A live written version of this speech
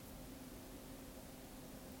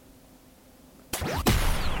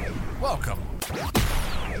Welcome.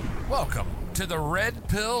 Welcome to the Red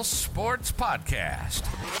Pill Sports Podcast,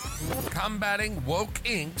 combating Woke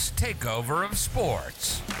Inc.'s takeover of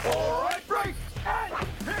sports. All right, break.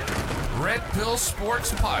 Red Pill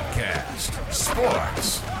Sports Podcast.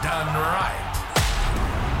 Sports done right.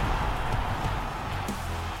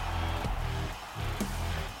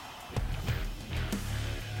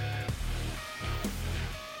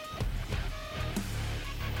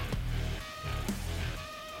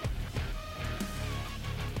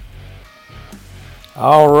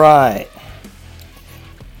 All right.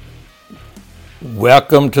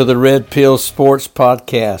 Welcome to the Red Pill Sports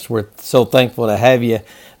Podcast. We're so thankful to have you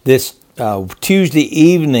this Tuesday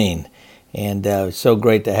evening, and so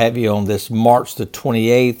great to have you on this March the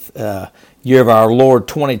 28th, year of our Lord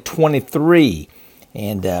 2023.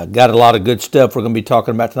 And got a lot of good stuff we're going to be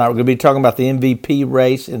talking about tonight. We're going to be talking about the MVP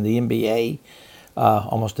race in the NBA.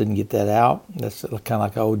 Almost didn't get that out. That's kind of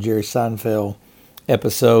like an old Jerry Seinfeld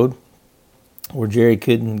episode, where Jerry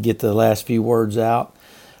couldn't get the last few words out.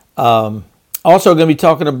 Also going to be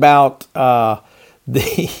talking about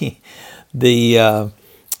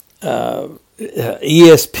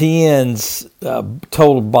ESPN's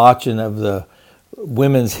total botching of the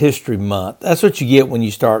Women's History Month. That's what you get when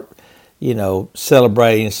you start,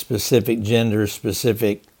 celebrating specific genders,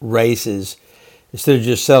 specific races, instead of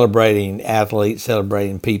just celebrating athletes,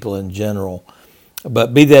 celebrating people in general.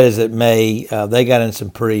 But be that as it may, they got in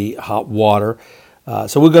some pretty hot water.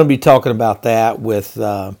 So we're going to be talking about that with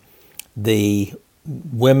the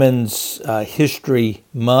Women's History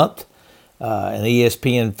Month, and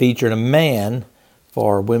ESPN featuring a man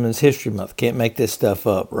for Women's History Month. Can't make this stuff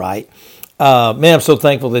up, right? Man, I'm so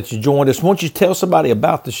thankful that you joined us. Won't you tell somebody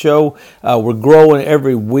about the show? We're growing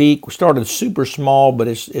every week. We started super small, but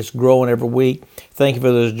it's growing every week. Thank you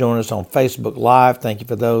for those joining us on Facebook Live. Thank you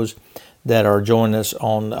for those that are joining us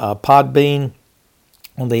on Podbean,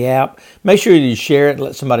 on the app. Make sure you share it,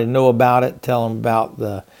 let somebody know about it, tell them about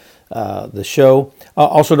the show.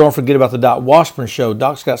 Also, don't forget about the Doc Washburn Show.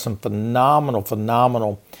 Doc's got some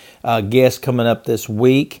phenomenal guests coming up this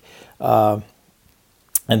week, and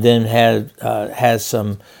then has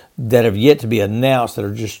some that have yet to be announced that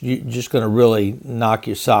are just going to really knock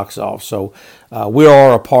your socks off. So we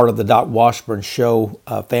are a part of the Doc Washburn Show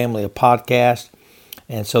family of podcasts.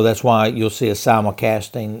 And so that's why you'll see a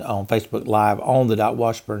simulcasting on Facebook Live on the Doc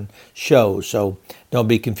Washburn Show. So don't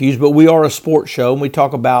be confused. But we are a sports show, and we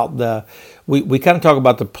talk about we kind of talk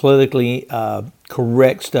about the politically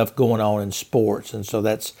correct stuff going on in sports. And so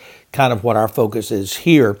that's kind of what our focus is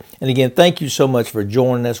here. And again, thank you so much for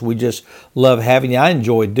joining us. We just love having you. I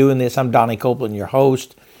enjoy doing this. I'm Donnie Copeland, your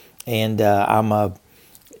host, and I'm a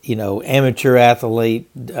amateur athlete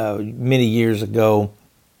many years ago.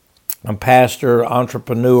 I'm pastor,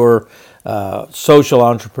 entrepreneur, social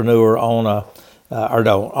entrepreneur,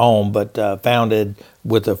 founded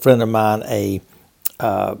with a friend of mine a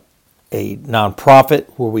nonprofit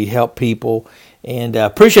where we help people, and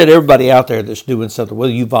appreciate everybody out there that's doing something.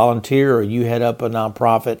 Whether you volunteer or you head up a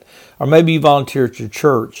nonprofit, or maybe you volunteer at your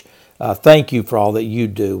church, thank you for all that you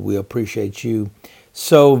do. We appreciate you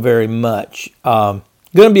so very much. Going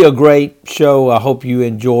to be a great show. I hope you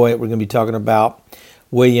enjoy it. We're going to be talking about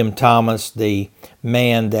William Thomas, the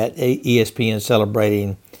man that ESPN is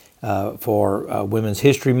celebrating for Women's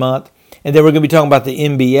History Month. And then we're going to be talking about the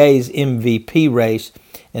NBA's MVP race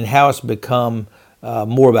and how it's become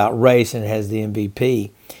more about race and has the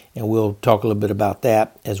MVP. And we'll talk a little bit about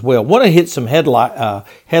that as well. I want to hit some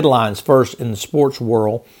headlines first in the sports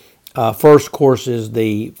world. First, of course, is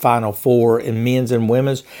the Final Four in men's and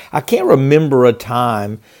women's. I can't remember a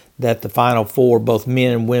time that the Final Four, both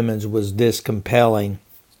men and women's, was this compelling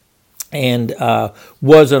and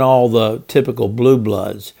wasn't all the typical blue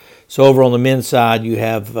bloods. So over on the men's side, you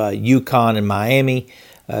have UConn and Miami,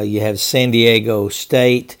 you have San Diego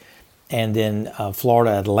State, and then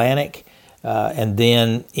Florida Atlantic. And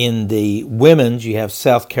then in the women's, you have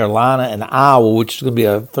South Carolina and Iowa, which is going to be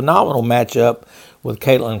a phenomenal matchup with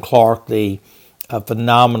Caitlin Clark, the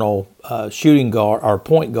phenomenal shooting guard or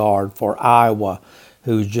point guard for Iowa,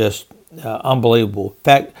 who's just unbelievable. In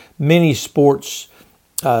fact, many sports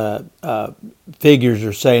figures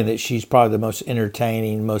are saying that she's probably the most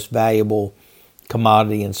entertaining, most valuable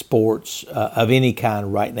commodity in sports of any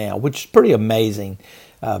kind right now, which is pretty amazing,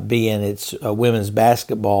 being it's women's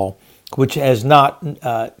basketball, which has not,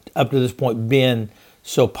 up to this point, been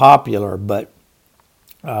so popular. But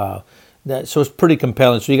so it's pretty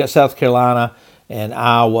compelling. So you got South Carolina and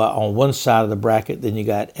Iowa on one side of the bracket. Then you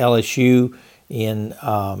got LSU in.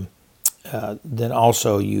 Then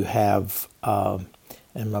also you have,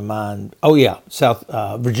 in my mind,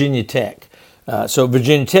 Virginia Tech So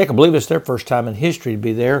Virginia Tech, I believe it's their first time in history to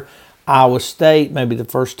be there. Iowa State, maybe the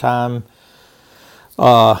first time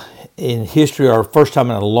in history or first time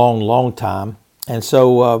in a long, long time. And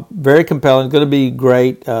so very compelling, going to be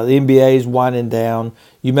great. The NBA is winding down.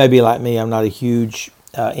 You may be like me, I'm not a huge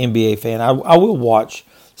NBA fan. I will watch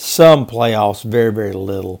some playoffs, very, very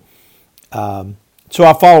little. So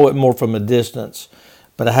I follow it more from a distance,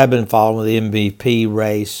 but I have been following the MVP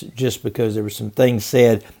race just because there were some things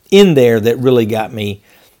said in there that really got me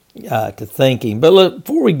to thinking. But look,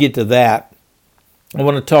 before we get to that, I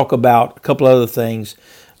want to talk about a couple other things.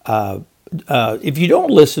 If you don't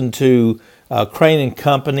listen to Crane and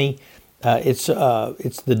Company, it's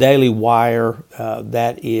the Daily Wire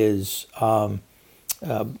that is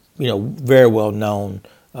very well known.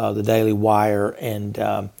 The Daily Wire,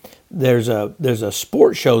 and there's a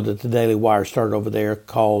sports show that the Daily Wire started over there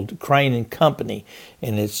called Crane and Company,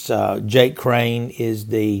 and it's Jake Crane is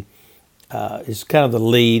kind of the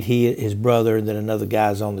lead. His brother, and then another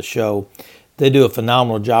guy's on the show. They do a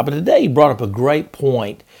phenomenal job. But today he brought up a great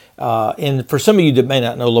point. And for some of you that may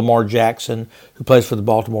not know, Lamar Jackson, who plays for the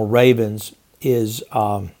Baltimore Ravens, has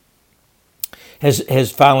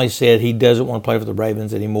finally said he doesn't want to play for the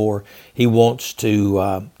Ravens anymore. He wants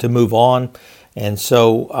to move on. And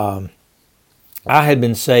so I had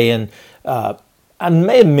been saying, I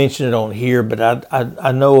may have mentioned it on here, but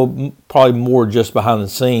I know probably more just behind the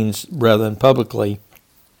scenes rather than publicly,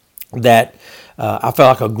 that I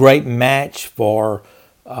felt like a great match for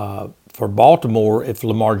Baltimore if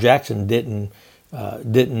Lamar Jackson didn't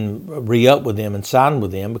re-up with them and sign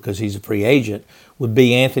with them because he's a free agent, would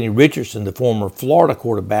be Anthony Richardson, the former Florida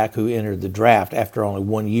quarterback who entered the draft after only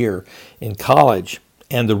 1 year in college.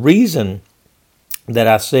 And the reason that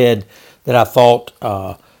I said that I thought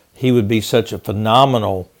he would be such a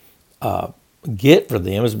phenomenal get for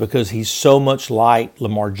them is because he's so much like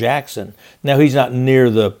Lamar Jackson. Now, he's not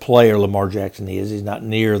near the player Lamar Jackson is. He's not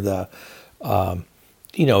near the,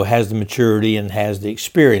 has the maturity and has the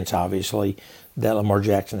experience, obviously, that Lamar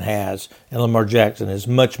Jackson has. And Lamar Jackson is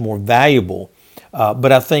much more valuable.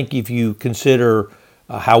 But I think if you consider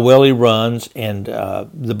how well he runs, and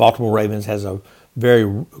the Baltimore Ravens has a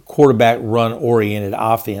very quarterback run-oriented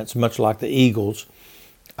offense, much like the Eagles,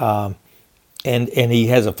 and he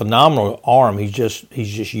has a phenomenal arm. He's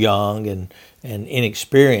just young and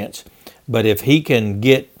inexperienced. But if he can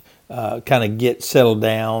get settled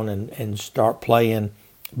down and start playing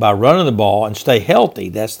by running the ball and stay healthy,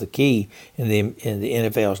 that's the key in the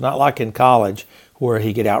NFL. It's not like in college where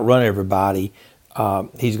he could outrun everybody.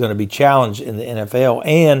 He's going to be challenged in the NFL,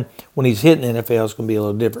 and when he's hitting the NFL, it's going to be a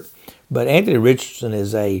little different. But Anthony Richardson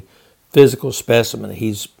is a physical specimen.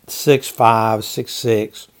 He's 6'5",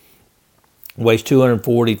 6'6", weighs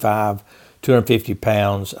 245, 250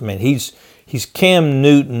 pounds. I mean, he's Cam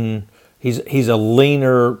Newton. He's a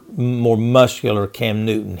leaner, more muscular Cam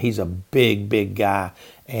Newton. He's a big guy,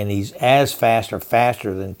 and he's as fast or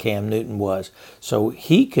faster than Cam Newton was. So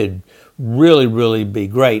he could really be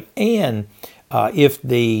great. And if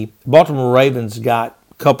the Baltimore Ravens got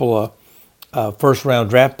a couple of first-round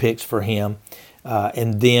draft picks for him,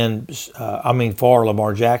 and then, for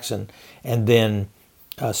Lamar Jackson, and then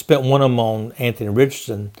spent one of them on Anthony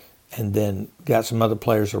Richardson, and then got some other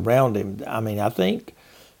players around him, I think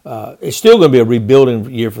it's still going to be a rebuilding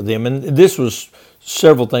year for them. And this was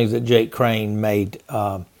several things that Jake Crane made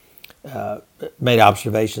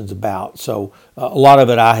observations about. So a lot of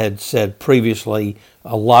it I had said previously.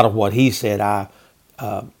 A lot of what he said,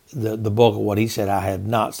 the bulk of what he said, I had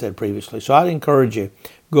not said previously. So I'd encourage you,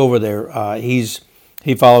 go over there. He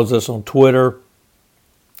follows us on Twitter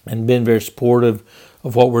and been very supportive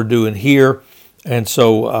of what we're doing here. And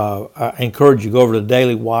so I encourage you, go over to the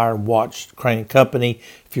Daily Wire and watch Crane and Company.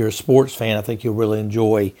 If you're a sports fan, I think you'll really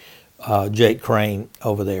enjoy Jake Crane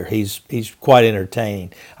over there. He's quite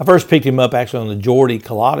entertaining. I first picked him up actually on the Jordy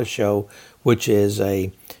Culotta show, which is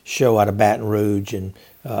a show out of Baton Rouge and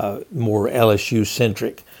more LSU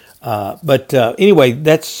centric. But anyway,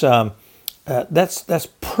 that's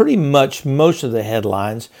pretty much most of the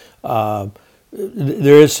headlines.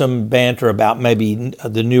 There is some banter about maybe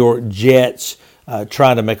the New York Jets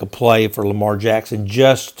trying to make a play for Lamar Jackson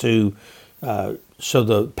just to so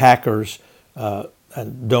the Packers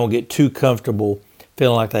don't get too comfortable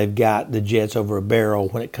feeling like they've got the Jets over a barrel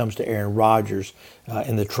when it comes to Aaron Rodgers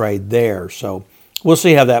in the trade there. So we'll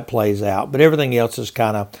see how that plays out. But everything else is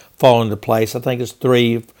kind of falling into place. I think it's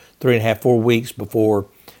 3.5, 4 weeks before,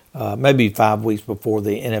 maybe 5 weeks before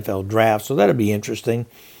the NFL draft. So that'll be interesting.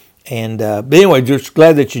 And but anyway, just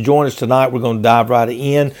glad that you joined us tonight. We're going to dive right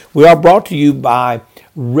in. We are brought to you by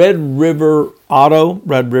Red River Auto,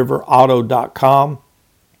 redriverauto.com.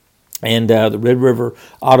 And the Red River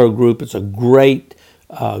Auto Group, it's a great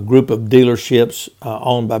group of dealerships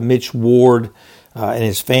owned by Mitch Ward and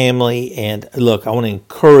his family. And look, I want to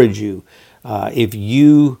encourage you, if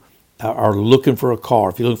you are looking for a car,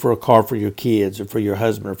 if you're looking for a car for your kids or for your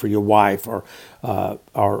husband or for your wife or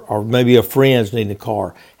maybe a friend's needing a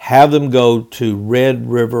car, have them go to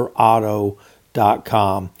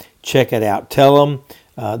redriverauto.com. Check it out. Tell them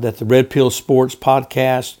that the Red Pill Sports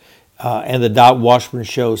Podcast and the Doc Washburn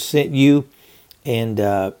Show sent you. And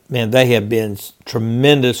man, they have been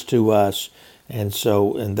tremendous to us, and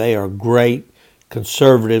they are great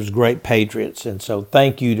conservatives, great patriots, and so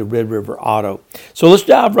thank you to Red River Auto. So let's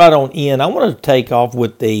dive right on in. I want to take off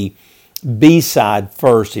with the B-side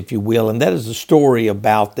first, if you will, and that is the story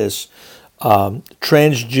about this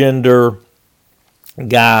transgender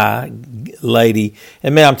lady.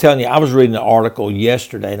 And man, I'm telling you, I was reading an article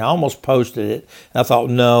yesterday, and I almost posted it, and I thought,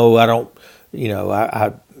 no, I don't.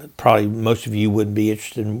 I probably most of you wouldn't be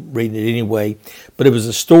interested in reading it anyway, but it was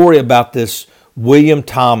a story about this William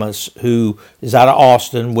Thomas, who is out of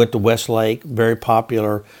Austin, went to Westlake, very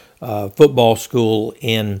popular football school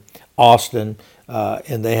in Austin,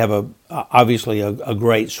 and they have obviously a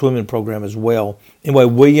great swimming program as well. Anyway,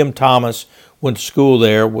 William Thomas went to school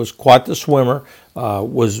there, was quite the swimmer,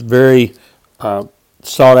 was very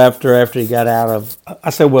sought after he got out of,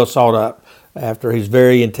 sought up after. He's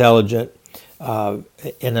very intelligent, and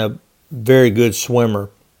a very good swimmer,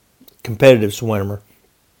 competitive swimmer,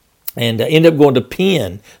 and ended up going to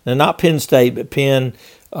Penn. Now, not Penn State, but Penn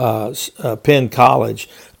College,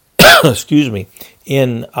 excuse me,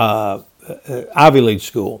 in Ivy League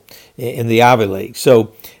school, in the Ivy League.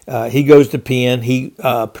 So he goes to Penn. He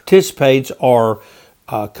participates or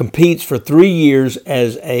competes for 3 years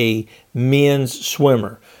as a men's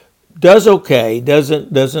swimmer. Does okay,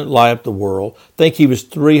 doesn't light up the world. I think he was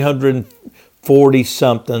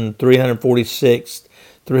 340-something, 346th,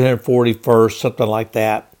 341st, something like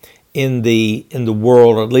that in the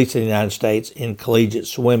world, or at least in the United States, in collegiate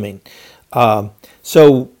swimming.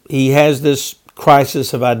 So he has this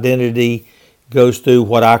crisis of identity, goes through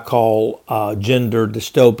what I call gender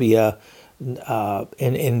dystopia,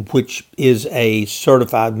 and which is a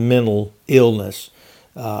certified mental illness.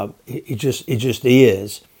 It just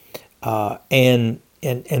is. And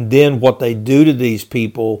then what they do to these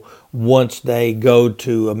people once they go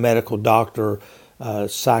to a medical doctor,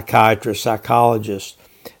 psychiatrist, psychologist,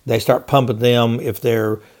 they start pumping them. If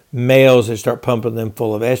they're males, they start pumping them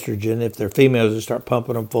full of estrogen. If they're females, they start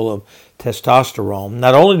pumping them full of testosterone.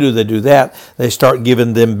 Not only do they do that, they start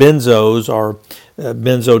giving them benzos or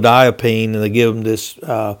benzodiazepine, and they give them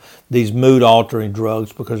these mood-altering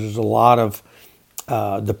drugs because there's a lot of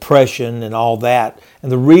depression and all that.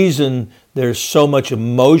 And the reason there's so much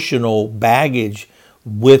emotional baggage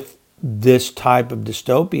with this type of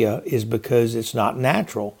dystopia is because it's not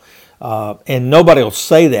natural. And nobody will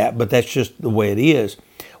say that, but that's just the way it is.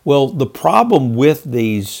 Well, the problem with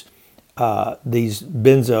these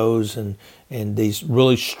benzos and these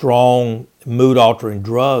really strong mood-altering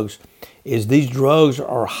drugs is these drugs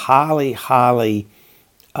are highly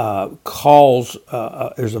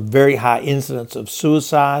there's a very high incidence of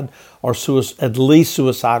suicide or at least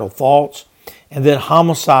suicidal thoughts, and then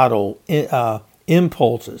homicidal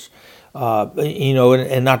impulses.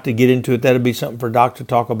 And not to get into it, that'd be something for Doc to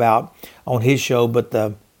talk about on his show, but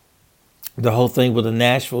the whole thing with the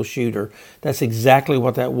Nashville shooter, that's exactly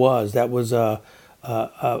what that was. That was a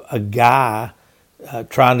guy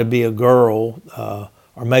trying to be a girl,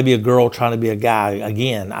 or maybe a girl trying to be a guy.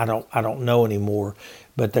 Again, I don't know anymore.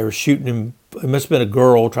 But they were shooting him. It must have been a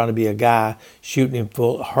girl trying to be a guy, shooting him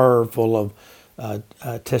full of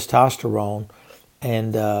testosterone,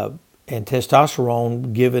 and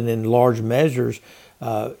testosterone given in large measures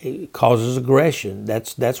it causes aggression.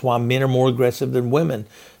 That's why men are more aggressive than women,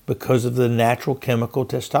 because of the natural chemical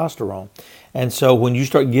testosterone. And so when you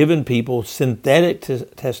start giving people synthetic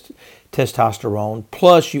testosterone,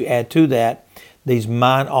 plus you add to that these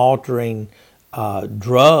mind-altering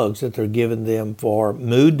drugs that they're giving them for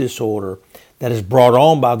mood disorder that is brought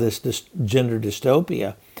on by this gender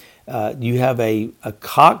dystopia, you have a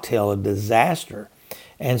cocktail of disaster.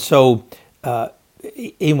 And so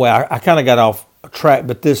anyway, I kind of got off track,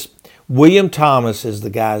 but this William Thomas is the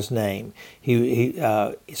guy's name.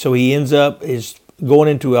 So he ends up is going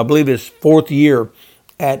into, I believe, his fourth year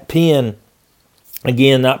at Penn.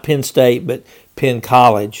 Again, not Penn State, but Penn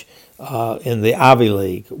College in the Ivy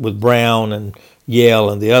League with Brown and Yale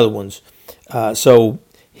and the other ones. So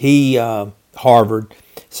he Harvard.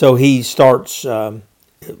 So he starts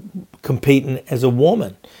competing as a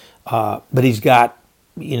woman, but he's got,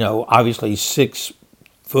 obviously 6'1",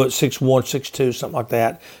 6'2", something like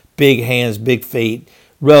that, big hands, big feet,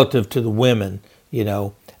 relative to the women,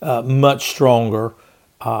 much stronger.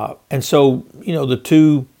 And so,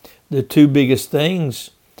 the two biggest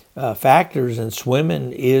things, factors in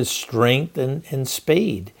swimming is strength and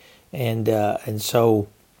speed. And so,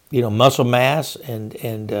 muscle mass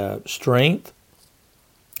and strength.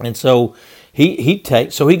 And so he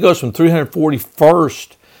goes from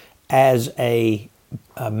 341st as a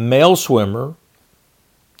male swimmer.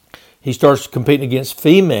 He starts competing against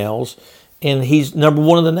females, and he's number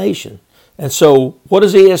one in the nation. And so what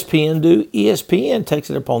does ESPN do? ESPN takes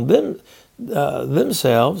it upon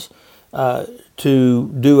themselves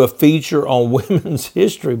to do a feature on Women's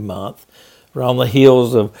History Month, around the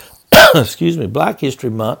heels of, Black History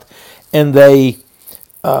Month. And they,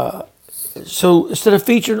 so instead of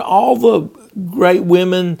featuring all the great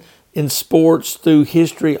women in sports through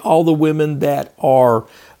history, all the women that are,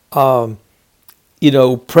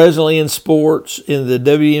 presently in sports, in the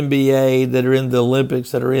WNBA, that are in the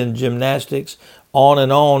Olympics, that are in gymnastics, on,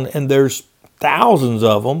 and there's thousands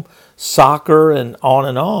of them, soccer and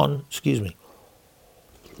on.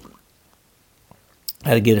 I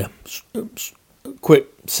had to get a quick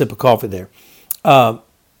sip of coffee there.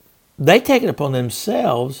 They take it upon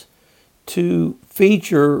themselves to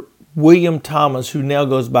feature William Thomas, who now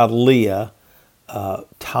goes by Leah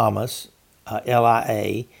Thomas,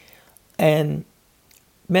 Lia, and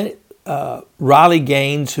Riley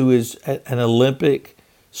Gaines, who is an Olympic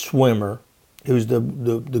swimmer, who's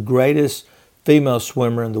the greatest female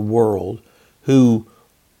swimmer in the world, who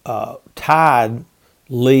tied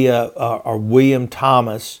Leah or William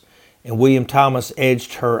Thomas, and William Thomas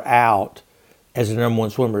edged her out as the number one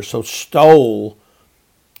swimmer, so stole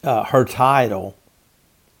her title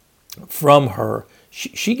from her.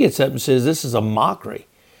 She gets up and says, "This is a mockery."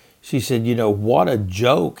 She said, "What a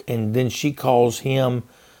joke." And then she calls him,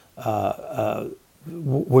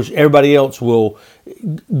 which everybody else will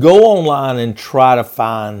go online and try to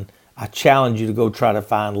find. I challenge you to go try to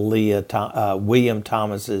find William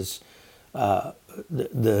Thomas's,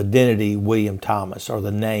 the identity William Thomas, or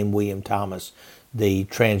the name William Thomas, the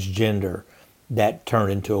transgender that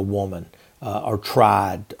turned into a woman, or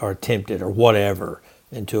tried or attempted or whatever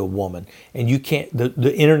into a woman. And you can't,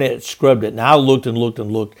 the internet scrubbed it. And I looked,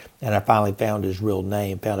 and I finally found his real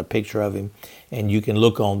name, found a picture of him. And you can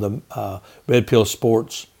look on the Red Pill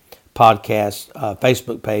Sports podcast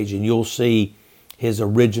Facebook page, and you'll see his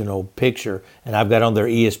original picture. And I've got on there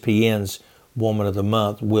ESPN's Woman of the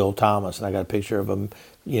Month, Will Thomas. And I got a picture of him,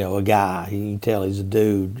 a guy. You can tell he's a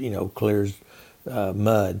dude, clears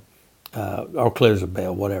mud, or clears a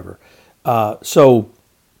bell, whatever. So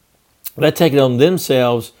they take it on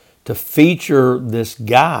themselves to feature this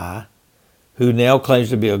guy who now claims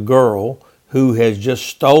to be a girl, who has just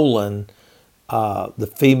stolen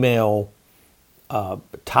the female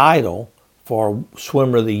title for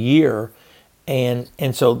Swimmer of the Year. And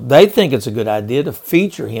so they think it's a good idea to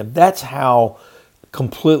feature him. That's how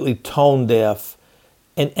completely tone deaf.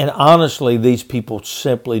 And honestly, these people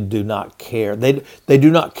simply do not care. They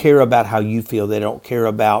do not care about how you feel. They don't care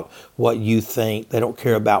about what you think. They don't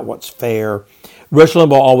care about what's fair. Rush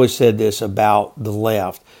Limbaugh always said this about the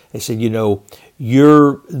left. They said, the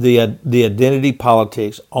identity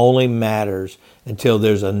politics only matters until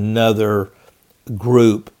there's another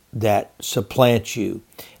group that supplants you.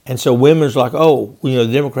 And so women's like, the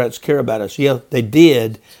Democrats care about us. Yeah, they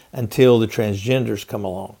did until the transgenders come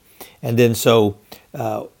along. And then so,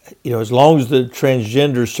 as long as the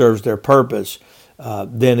transgender serves their purpose,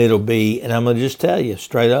 then it'll be, and I'm going to just tell you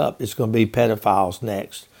straight up, it's going to be pedophiles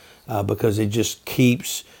next, because it just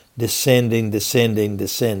keeps descending, into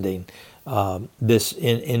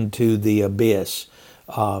the abyss.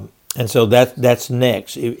 And so that's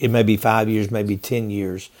next. It may be 5 years, maybe 10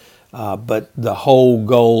 years. But the whole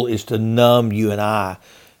goal is to numb you and I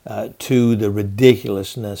to the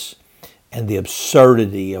ridiculousness and the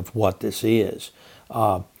absurdity of what this is.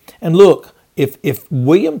 And look, if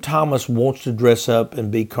William Thomas wants to dress up and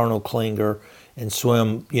be Colonel Klinger and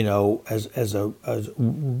swim, as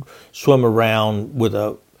swim around with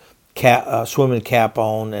a swimming cap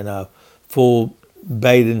on and a full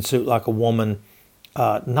bathing suit like a woman,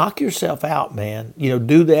 knock yourself out, man.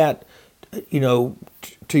 Do that,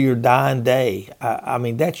 to your dying day. I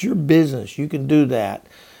mean, that's your business. You can do that.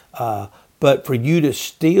 But for you to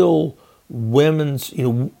steal women's,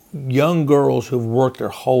 young girls who've worked their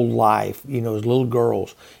whole life, as little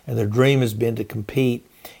girls, and their dream has been to compete,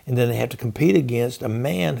 and then they have to compete against a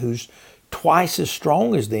man who's twice as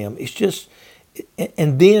strong as them. It's just,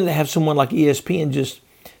 and then to have someone like ESPN just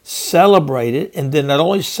celebrate it, and then not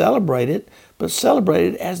only celebrate it, but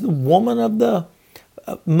celebrate it as the Woman of the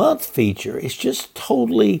Month feature. It's just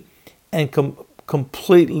totally and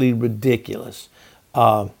completely ridiculous.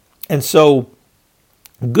 And so,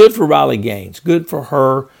 good for Riley Gaines, good for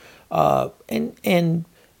her, and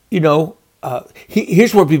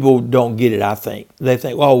here's where people don't get it. I think they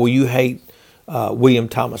think, "Oh, well, you hate William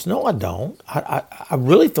Thomas." No, I don't. I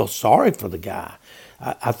really feel sorry for the guy.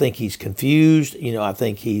 I think he's confused. I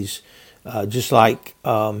think he's just like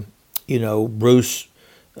Bruce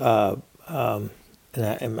and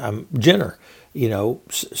Jenner.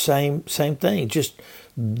 Same thing. Just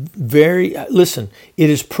very. Listen, it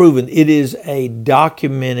is proven. It is a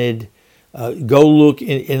documented. Go look,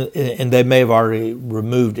 and they may have already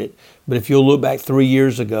removed it. But if you'll look back 3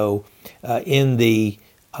 years ago, in the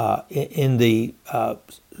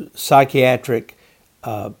psychiatric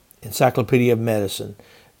Encyclopedia of Medicine,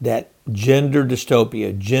 that gender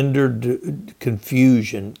dystopia,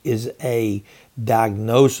 confusion is a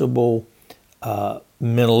diagnosable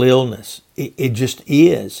mental illness. It just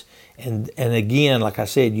is. And again, like I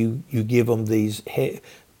said, you give them these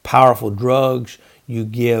powerful drugs. You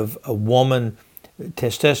give a woman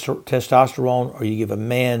testosterone, or you give a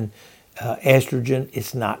man estrogen.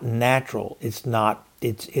 It's not natural. It's not.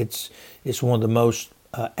 It's one of the most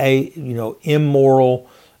immoral.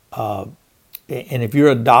 And if you're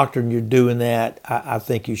a doctor and you're doing that, I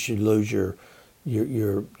think you should lose your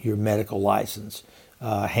medical license,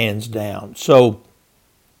 hands down. So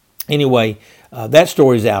anyway, that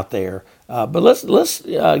story's out there. But let's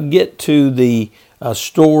get to the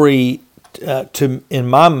story. In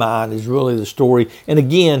my mind, is really the story. And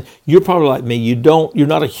again, you're probably like me. You're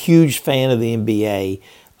not a huge fan of the NBA.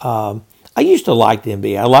 I used to like the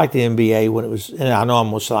NBA. I liked the NBA when it was, and I know I'm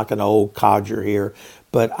almost like an old codger here,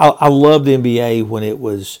 but I loved the NBA when it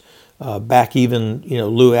was back even,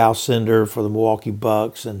 Lou Alcindor for the Milwaukee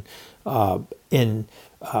Bucks, and I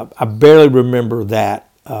barely remember that.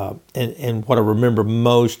 And what I remember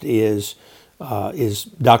most is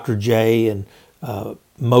Dr. J and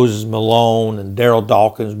Moses Malone and Daryl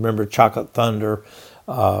Dawkins. Remember Chocolate Thunder,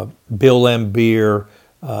 Bill Laimbeer,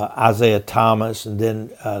 Isaiah Thomas, and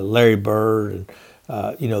then Larry Bird, and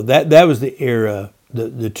that was the era,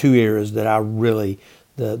 the two eras that I really,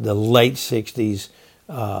 the late '60s,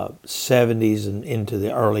 '70s, and into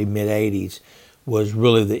the early mid '80s was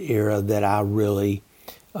really the era that I really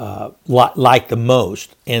liked the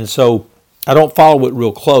most. And so I don't follow it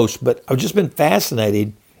real close, but I've just been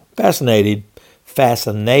fascinated by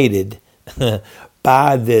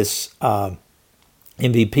this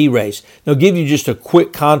MVP race. Now, I'll give you just a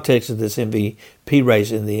quick context of this MVP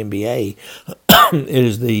race in the NBA. It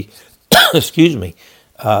is the,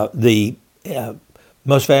 the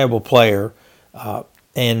most valuable player,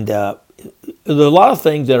 and there are a lot of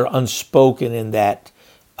things that are unspoken in that.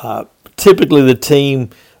 Typically, the team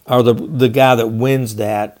or the guy that wins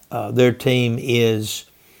that, their team is,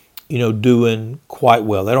 doing quite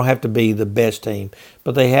well. They don't have to be the best team,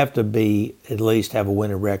 but they have to be at least have a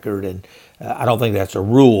winning record. And I don't think that's a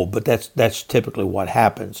rule, but that's typically what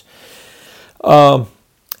happens. And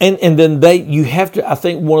then you have to. I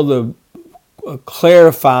think one of the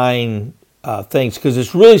clarifying things, because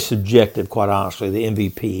it's really subjective, quite honestly. The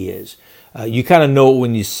MVP is. You kind of know it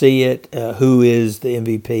when you see it. Who is the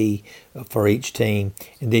MVP for each team,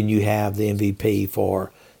 and then you have the MVP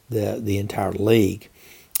for the entire league.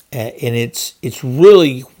 And it's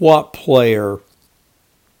really what player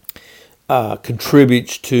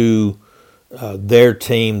contributes to their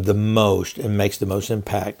team the most and makes the most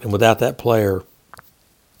impact. And without that player,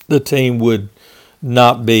 the team would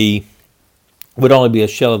only be a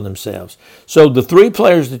shell of themselves. So the three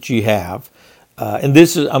players that you have, and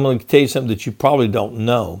I'm going to tell you something that you probably don't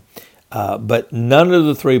know, but none of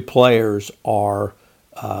the three players are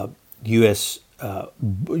U.S.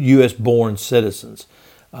 born citizens.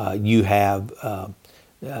 You have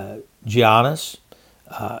Giannis,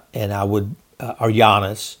 and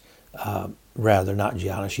Giannis, not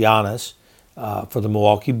Giannis, Giannis for the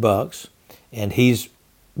Milwaukee Bucks, and he's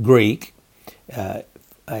Greek.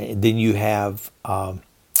 Then you have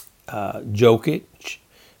Jokic,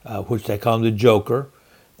 which they call him the Joker,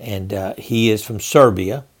 and he is from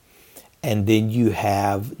Serbia. And then you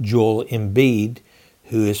have Joel Embiid,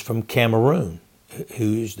 who is from Cameroon,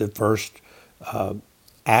 who is the first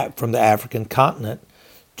from the African continent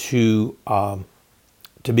to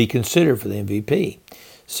be considered for the MVP.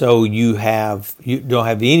 So you don't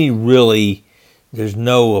have any really. There's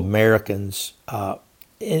no Americans,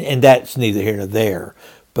 and that's neither here nor there.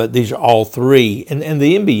 But these are all three, and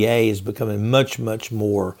the NBA is becoming much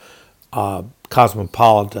more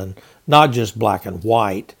cosmopolitan, not just black and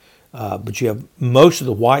white, but you have most of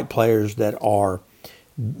the white players that are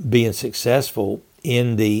being successful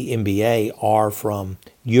in the NBA are from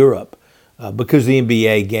Europe. because the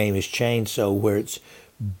NBA game has changed so where it's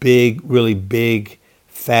big, really big,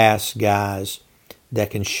 fast guys that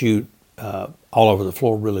can shoot all over the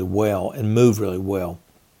floor really well and move really well.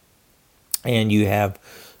 And you have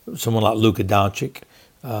someone like Luka Doncic,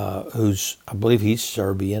 who's, I believe he's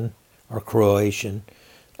Serbian or Croatian.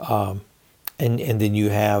 And then you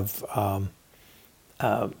have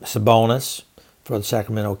Sabonis for the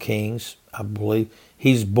Sacramento Kings, I believe.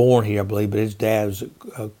 He's born here, I believe, but his dad was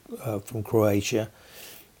from Croatia.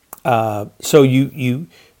 So you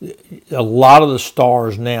a lot of the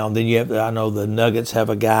stars now. And then you have, I know the Nuggets have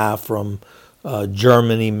a guy from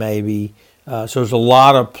Germany, maybe. So there's a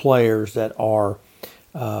lot of players that are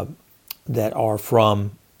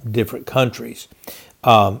from different countries,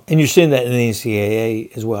 and you're seeing that in the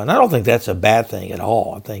NCAA as well. And I don't think that's a bad thing at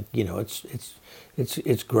all. I think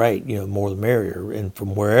it's great. More the merrier, and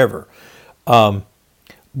from wherever.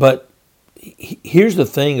 But here's the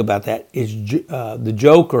thing about that is the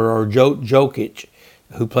Joker or Jokic,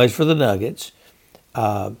 who plays for the Nuggets.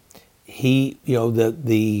 The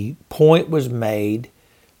point was made.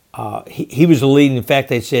 He was the lead. In fact,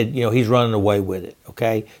 they said, he's running away with it.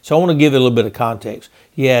 Okay, so I want to give it a little bit of context.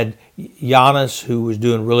 You had Giannis, who was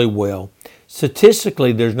doing really well.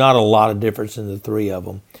 Statistically, there's not a lot of difference in the three of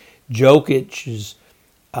them. Jokic's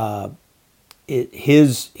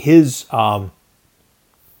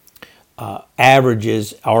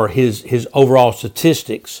averages or his overall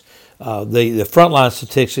statistics, the frontline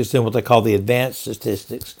statistics, and what they call the advanced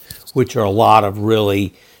statistics, which are a lot of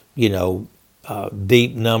really,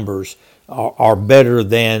 deep numbers, are better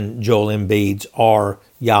than Joel Embiid's or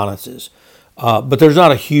Giannis's. But there's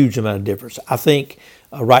not a huge amount of difference. I think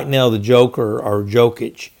right now the Joker or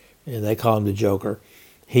Jokic, and they call him the Joker,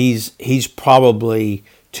 he's probably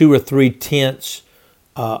 2 or 3 tenths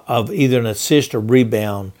of either an assist or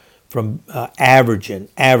rebound from averaging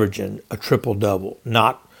a triple-double,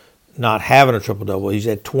 not having a triple-double. He's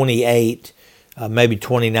at 28, maybe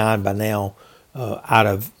 29 by now, out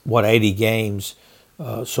of, 80 games.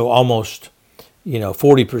 So almost,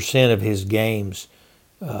 40% of his games,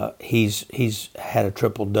 he's had a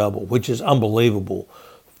triple-double, which is unbelievable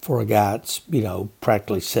for a guy that's,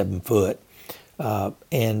 practically 7 foot. By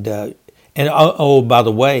the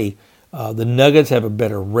way, the Nuggets have a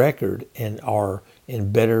better record and are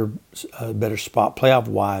in better spot playoff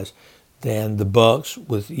wise than the Bucks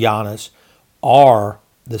with Giannis or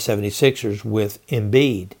the 76ers with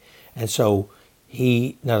Embiid. And so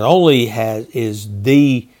he not only is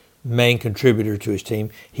the main contributor to his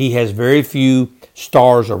team, he has very few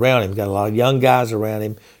stars around him. He's got a lot of young guys around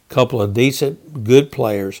him, a couple of decent, good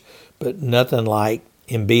players, but nothing like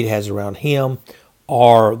Embiid has around him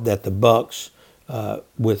or that the Bucks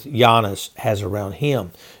with Giannis has around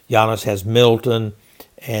him. Giannis has Middleton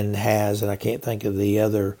and I can't think of the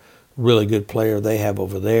other really good player they have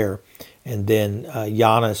over there. And then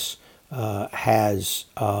Giannis has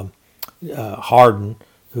Harden,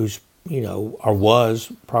 who's, or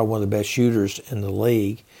was probably one of the best shooters in the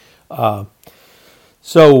league.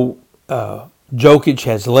 So Jokic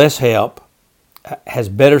has less help, has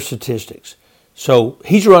better statistics. So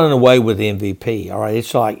he's running away with the MVP. All right,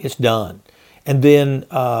 it's like it's done. And then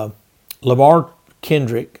Lamar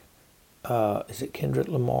Kendrick, is it Kendrick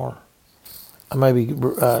Lamar? I may be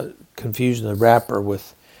confusing the rapper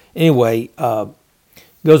with. Anyway,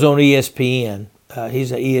 goes on ESPN.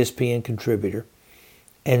 He's an ESPN contributor,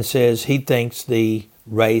 and says he thinks the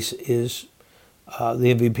race is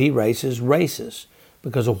the MVP race is racist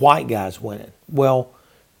because a white guy's winning. Well,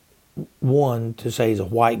 one, to say he's a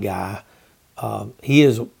white guy, he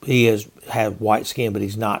has white skin, but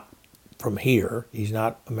he's not from here. He's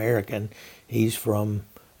not American. He's from,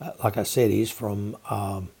 like I said, he's from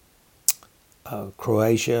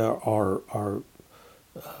Croatia or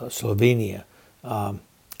Slovenia.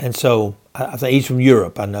 And so I think he's from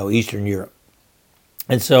Europe. I know, Eastern Europe.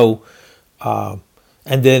 And so, and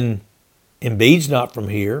then Embiid's not from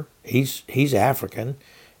here. He's African.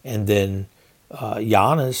 And then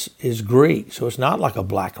Giannis is Greek. So it's not like a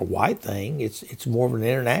black or white thing. It's more of an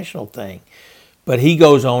international thing. But he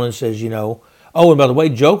goes on and says, and by the way,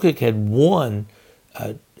 Jokic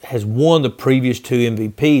has won the previous 2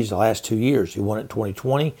 MVPs the last 2 years. He won it in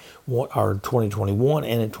 2020 or 2021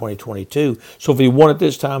 and in 2022. So if he won it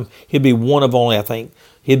this time, he'd be one of only, I think,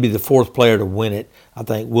 he'd be the 4th player to win it. I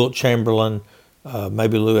think Wilt Chamberlain,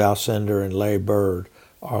 maybe Lou Alcindor, and Larry Bird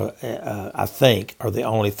are the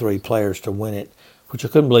only 3 players to win it, which I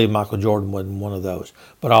couldn't believe Michael Jordan wasn't one of those.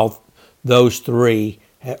 But all those 3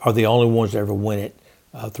 are the only ones that ever win it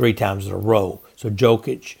 3 times in a row. So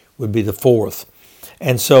Jokic would be the 4th.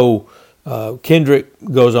 And so Kendrick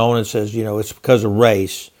goes on and says, it's because of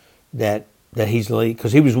race that that he's the lead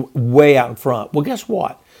because he was way out in front. Well, guess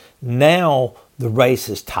what? Now the race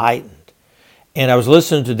is tightened. And I was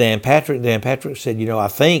listening to Dan Patrick. Dan Patrick said, I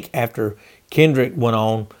think after Kendrick went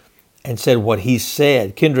on and said what he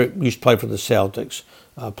said, Kendrick used to play for the Celtics,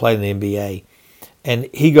 played in the NBA. And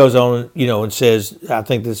he goes on, and says, I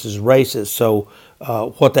think this is racist. So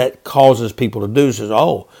what that causes people to do is,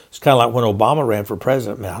 it's kind of like when Obama ran for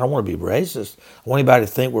president. Man, I don't want to be racist. I want anybody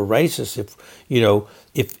to think we're racist.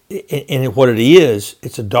 And what it is,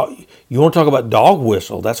 it's a dog. You want to talk about dog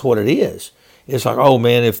whistle? That's what it is. It's like, oh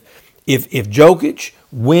man, if Jokic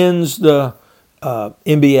wins the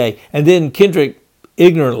NBA, and then Kendrick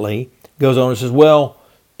ignorantly goes on and says, well,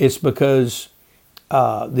 it's because the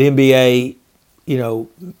NBA,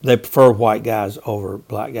 they prefer white guys over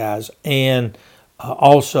black guys, and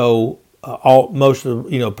also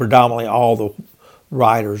predominantly all the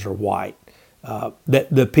writers are white.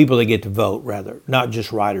 The people that get to vote, rather, not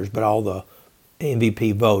just writers, but all the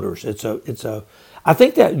MVP voters. I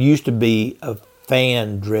think that used to be a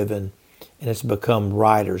fan driven, and it's become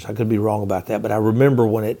writers. I could be wrong about that, but I remember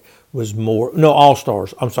when it was All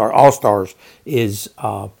Stars. I'm sorry, All Stars is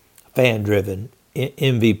fan driven.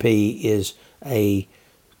 MVP is a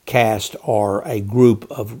cast or a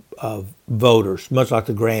group of voters, much like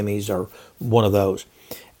the Grammys are one of those.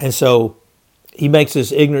 And so he makes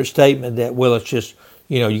this ignorant statement that, well, it's just,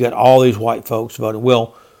 you got all these white folks voting.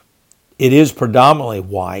 Well, it is predominantly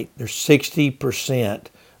white. There's 60%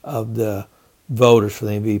 of the voters for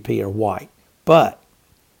the MVP are white. But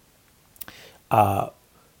the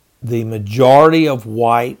majority of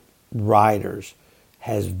white writers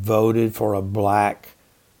has voted for a black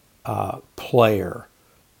player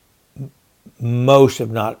most, if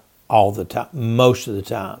not all the time, most of the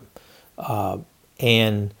time.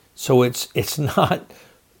 And so it's not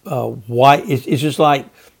white. It's just like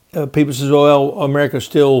people say, well, America's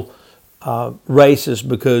still racist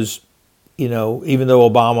because, even though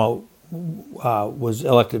Obama was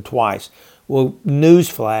elected twice. Well,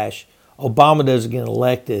 newsflash, Obama doesn't get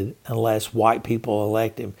elected unless white people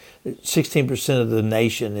elect him. 16% of the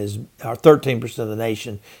nation or 13% of the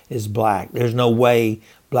nation is black. There's no way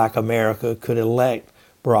black America could elect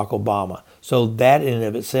Barack Obama. So that in and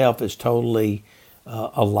of itself is totally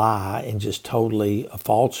a lie and just totally a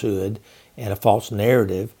falsehood and a false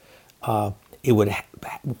narrative.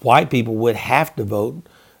 White people would have to vote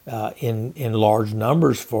in large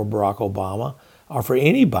numbers for Barack Obama or for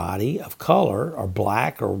anybody of color or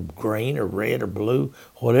black or green or red or blue,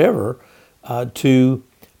 whatever, to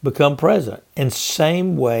become president. And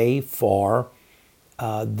same way for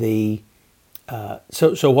so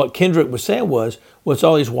what Kendrick was saying was, well, it's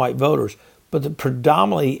all these white voters. But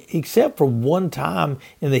predominantly, except for one time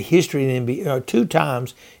in the history of the NBA, or two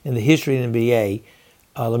times in the history of the NBA,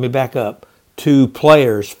 let me back up. Two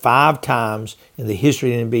players, 5 times in the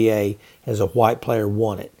history of the NBA has a white player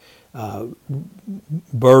won it.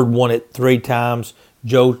 Bird won it 3 times.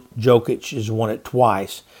 Jokic has won it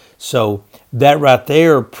twice. So that right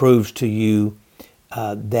there proves to you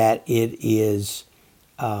that it is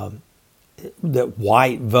that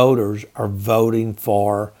white voters are voting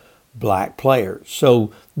for black players.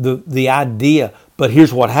 So the idea, but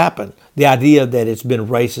here's what happened. The idea that it's been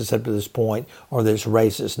racist up to this point or that it's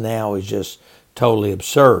racist now is just totally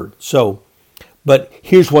absurd. So, but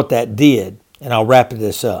here's what that did, and I'll wrap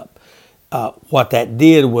this up. What that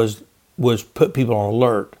did was put people on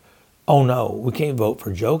alert. Oh no, we can't vote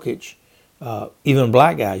for Jokic. Even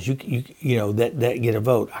black guys, you that get a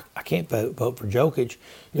vote. I can't vote for Jokic.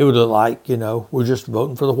 It would look like we're just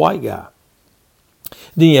voting for the white guy.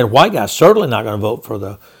 Then you had a white guy certainly not going to vote for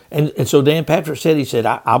the and so Dan Patrick said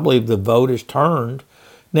I believe the vote is turned.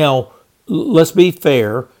 Now let's be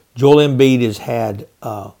fair. Joel Embiid has had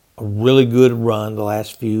a really good run the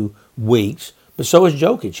last few weeks, but so has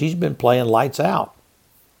Jokic. He's been playing lights out.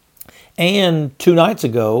 And 2 nights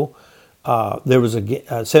ago, there was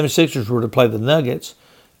 76ers were to play the Nuggets.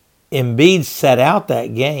 Embiid sat out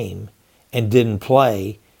that game and didn't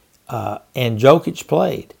play, and Jokic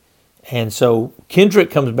played. And so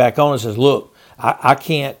Kendrick comes back on and says, look, I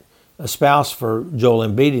can't espouse for Joel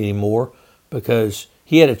Embiid anymore because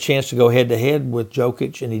he had a chance to go head-to-head with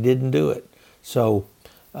Jokic, and he didn't do it. So,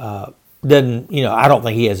 I don't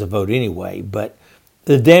think he has a vote anyway, but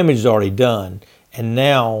the damage is already done. And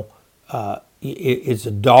now it's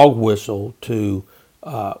a dog whistle to,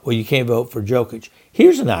 you can't vote for Jokic.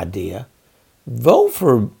 Here's an idea. Vote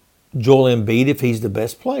for Joel Embiid if he's the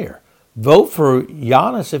best player. Vote for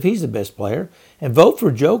Giannis if he's the best player. And vote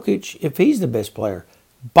for Jokic if he's the best player.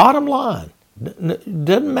 Bottom line.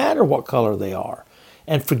 Doesn't matter what color they are.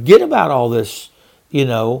 And forget about all this,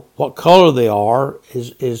 what color they are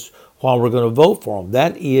is while we're going to vote for them.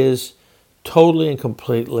 That is totally and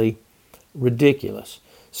completely ridiculous.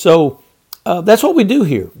 So that's what we do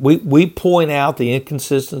here. We point out the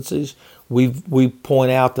inconsistencies. We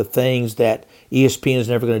point out the things that ESPN is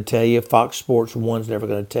never going to tell you, Fox Sports 1's never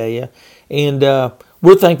going to tell you. And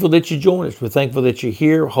we're thankful that you join us. We're thankful that you're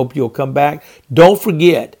here. Hope you'll come back. Don't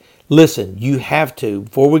forget, listen, you have to,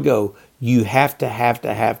 before we go, you have to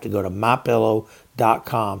go to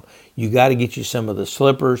mypillow.com. You got to get you some of the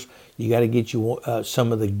slippers. You got to get you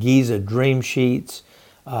some of the Giza Dream Sheets.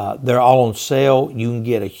 They're all on sale. You can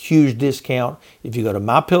get a huge discount if you go to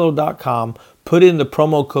mypillow.com. Put in the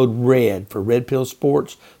promo code RED for Red Pill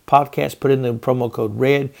Sports Podcast. Put in the promo code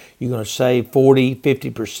RED. You're going to save 40,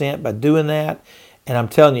 50% by doing that. And I'm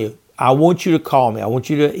telling you, I want you to call me. I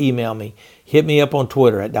want you to email me. Hit me up on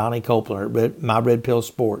Twitter at Donnie Copeland, at My Red Pill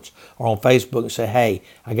Sports, or on Facebook and say, hey,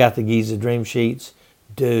 I got the Giza Dream Sheets.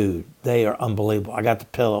 Dude, they are unbelievable. I got the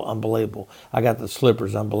pillow, unbelievable. I got the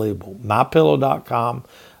slippers, unbelievable. MyPillow.com,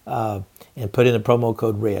 and put in the promo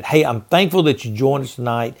code RED. Hey, I'm thankful that you joined us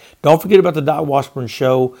tonight. Don't forget about the Doc Washburn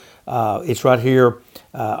Show. It's right here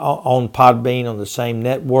on Podbean on the same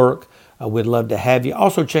network. We'd love to have you.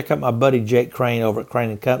 Also, check out my buddy Jake Crane over at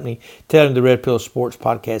Crane & Company. Tell him the Red Pill Sports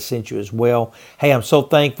Podcast sent you as well. Hey, I'm so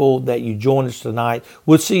thankful that you joined us tonight.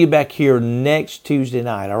 We'll see you back here next Tuesday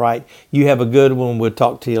night, all right? You have a good one. We'll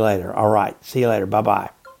talk to you later. All right. See you later.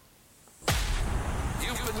 Bye-bye.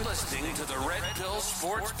 You've been listening to the Red Pill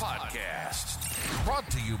Sports Podcast.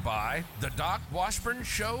 Brought to you by the Doc Washburn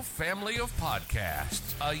Show family of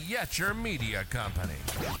podcasts, a Yetcher Media Company.